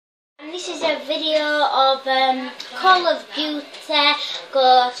and this is a video of Call of Duty.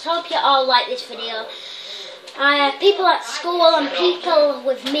 Because hope you all like this video. People at school and people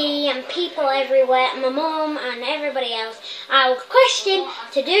with me and people everywhere, my mum and everybody else, I requested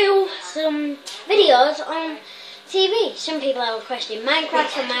to do some videos on TV. Some people are requesting Minecraft,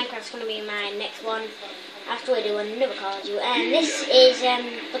 so Minecraft's going to be my next one after we do another Call of Duty. And this is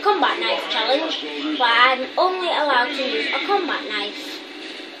the combat knife challenge, but I'm only allowed to use a combat knife.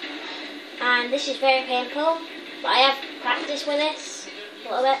 And this is very painful, but I have practiced with this a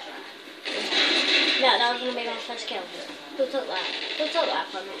little bit. No, that was going to be my first kill. Who took that? Who took that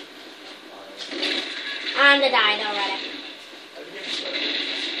from me? And I died already.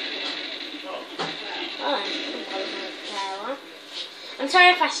 Oh, I'm sorry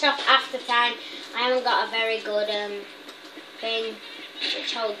if I stop after time. I haven't got a very good thing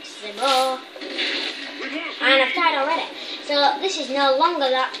which holds the bow. And I've died already. So this is no longer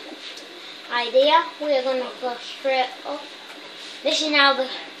that idea. We are going to go straight up. This is now the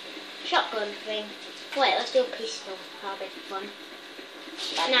shotgun thing. Wait, let's do a pistol. That'll be fun.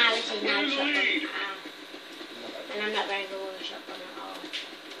 But now this is now shotgun. And I'm not very good with a shotgun at all.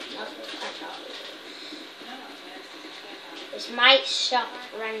 Not at all. This might stop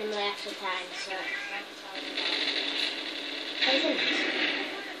randomly after time, so. What is this?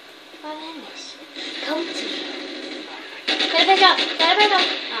 What is this? Come to me. Get a big up! Get a big up!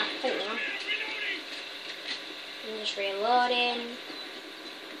 Ah, thank you. I'm just reloading.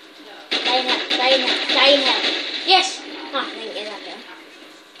 Die in hell, die in hell, die in hell. Yes! Ah, I didn't get that down.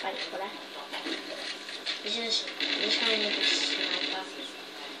 Thanks for that. This is going to be sniper.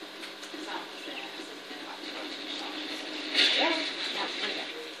 Yeah, that's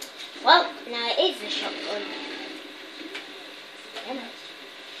fine. Well, now it is the shotgun. Yeah,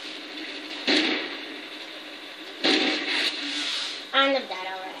 and I'm dead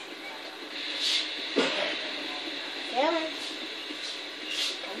already. Yeah, man.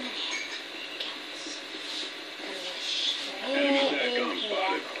 Come on.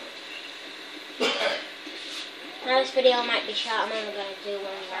 Now this video might be short, I'm only going to do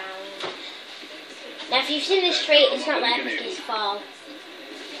one round. Now if you've seen this tree, it's not the epic fall.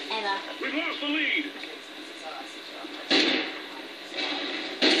 Ever. We've lost the lead.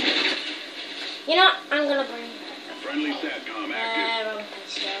 You know what? I'm going to bring Friendly SATCOM active. wrong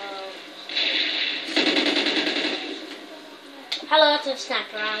pistol. Hello to the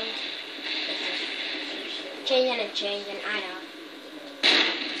sniper round. Changing and changing, I know.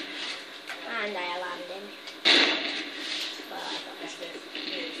 And I landed. Well, I got this good.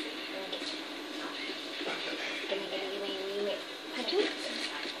 Gimme. Thank you.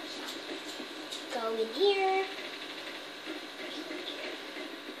 Go in here.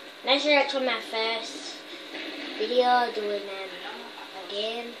 This is actually my first video doing a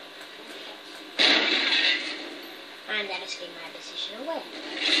game. And I just gave my position away.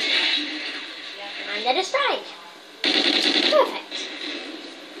 And I just died. Perfect.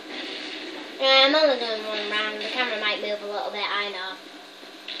 I'm only doing one round. The camera might move a little bit, I know.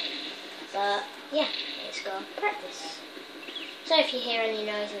 But yeah, let's go practice. So if you hear any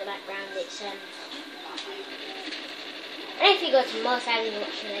noise in the background, it's and if you go to more sides and you're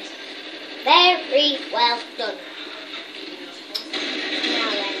watching this, very well done.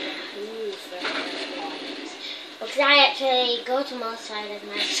 Now then, because I actually go to most side of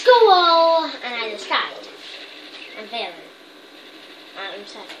my school and I just died. I'm failing. I'm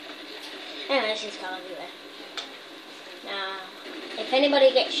sad. Anyway, this is Call of Duty. Now, if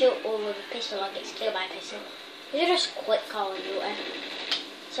anybody gets shot with a pistol or gets killed by a pistol, you just quit Call of Duty.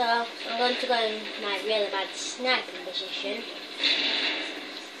 So, I'm going to go in my really bad sniping position.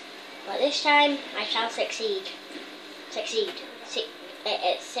 But this time, I shall succeed. Succeed.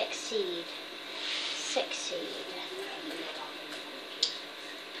 Succeed.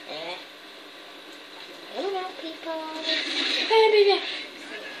 Anyway. Hello, people.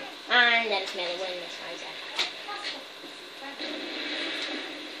 And then it's merely win this one.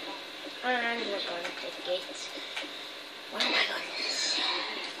 And we're going to get. Oh my goodness.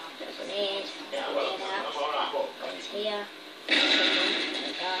 Grenade. Grenade out. It's here. There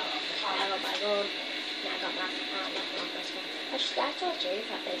we go. I got my gun. Now I got my pistol. I told you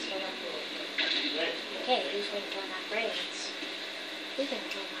that pistol. Okay, who's going to kill my friends? Who's going to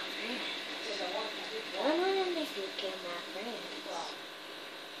kill my friends? I don't know if you kill my friends.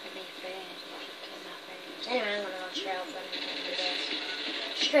 I'd be afraid if you kill my friends. Anyway, I'm going to go straight up, run into enemy base.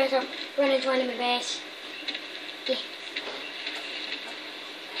 Straight up, run into enemy base. Yeah.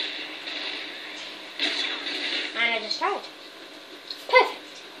 And I just died.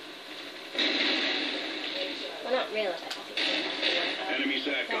 Perfect. Well, not really, but I think Enemy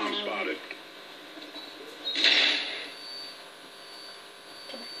SATCOM spotted.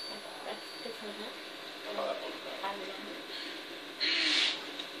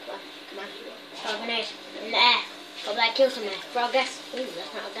 kill someone. Throw a gas. Ooh,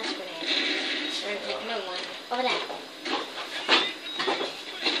 that's not a gas grenade. I'm going to take another one. Over there.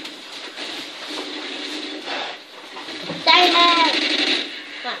 Diamond!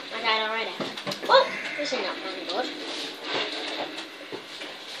 Oh, I died already. Oh, this is not very good.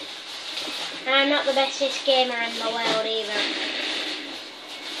 I'm not the bestest gamer in the world either.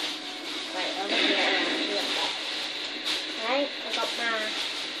 Right, over here. Right, I got my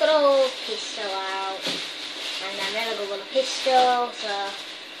good old pistol out. And I'm never good with a pistol, so...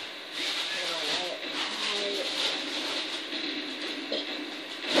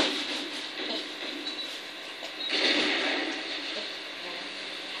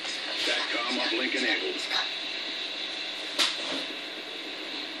 SATCOM uplink enabled.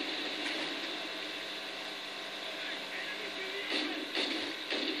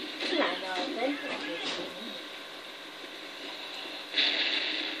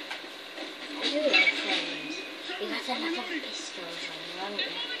 You got a lot of pistols on you, haven't you?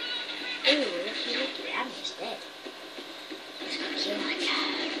 Ooh, looky, I'm just dead. Let's go kill my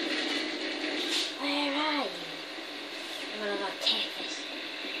cat. Where are you? I'm gonna go take this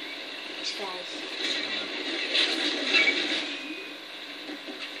guy's.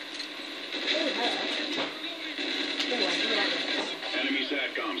 Ooh, hello. Ooh, I do like this. Enemy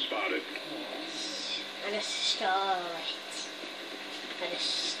SATCOM spotted. Yes. I just stole it. I just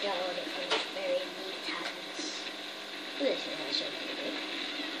stole it from his very neat hands. This is actually pretty good.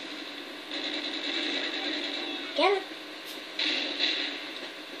 Get him!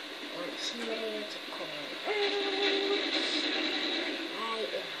 I want somebody to come right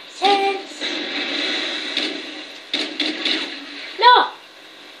in my sense. No!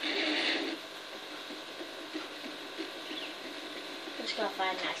 Let's go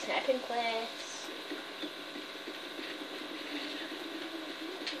find that sniping place.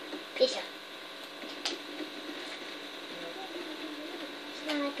 Peace out.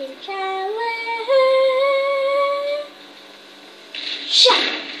 Sniping challenge. Shut.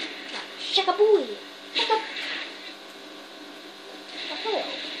 Shaka booey. Shaka. Oh,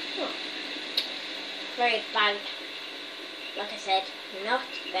 oh. Very bad. Like I said, not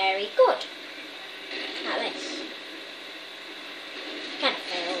very good. Like this. Kind of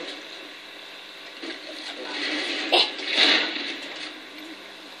failed.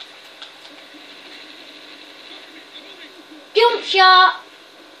 Jump shot!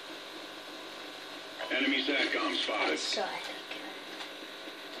 Enemy SATCOM spotted. So epic.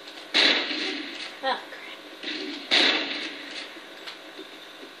 Oh crap.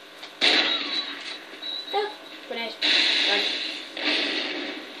 Oh, grenade. Run.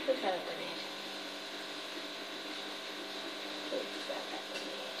 Who fell a grenade? Who fell that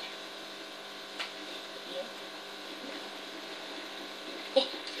grenade? You? No.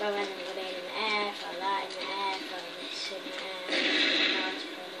 Throw a grenade in the air, throw that in the air, throw this in the air, throw in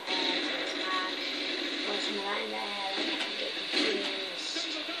the air, throw some of that in the air, then I can get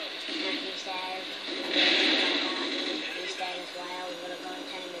confused. And he's dead. He's dead as well. We're going to go and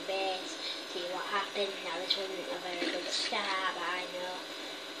turn the base, see what happens. Now this wasn't a very good start, but I know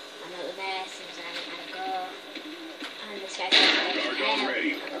the base since I haven't had a go. And this guy's going to help.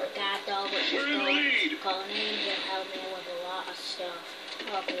 I've got a guard dog which is calling in. He'll help me with a lot of stuff.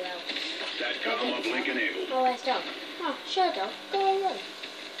 Oh, he will. SATCOM uplink enabled. Oh, where's dog? Oh, sure dog. Go away.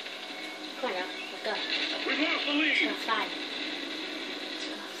 Come on dog, let's go. We've lost the Let's lead. go fight. Let's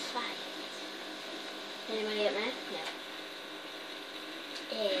go fight. Anybody up there? No.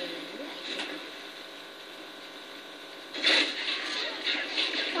 Hey,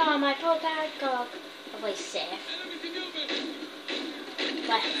 oh, my poor guard dog. Probably safe.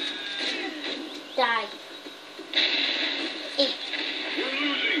 Where? Die. Eh. We're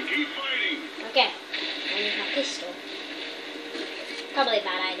losing. Keep fighting. Okay. I use my pistol. Probably a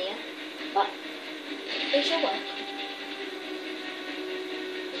bad idea. But it should work.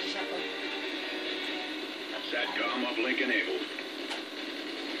 It should work. SATCOM uplink enabled.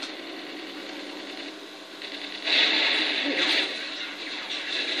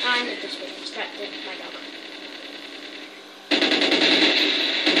 I'm just being distracted by my dog.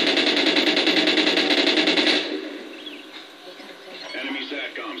 Enemy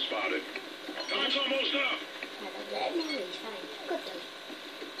SATCOM spotted. Time's almost up. No, he's fine. Good dog.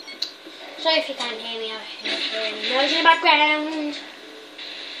 Sorry if you can't hear me. I hear any noise in the background.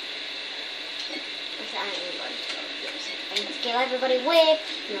 I need to kill everybody with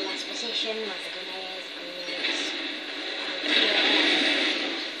in the last position with the grenades.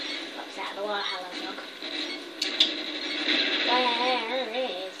 Pops out of the water. Hello, dog. Where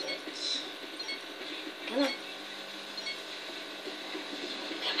is it? Come on.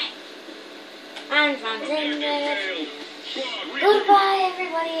 Come on. And Van's in there.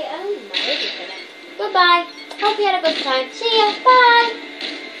 everybody. Oh my goodness. Goodbye. Hope you had a good time. See ya. Bye.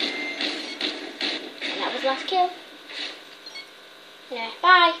 And that was last kill. Yeah.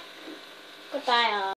 Bye. Goodbye all.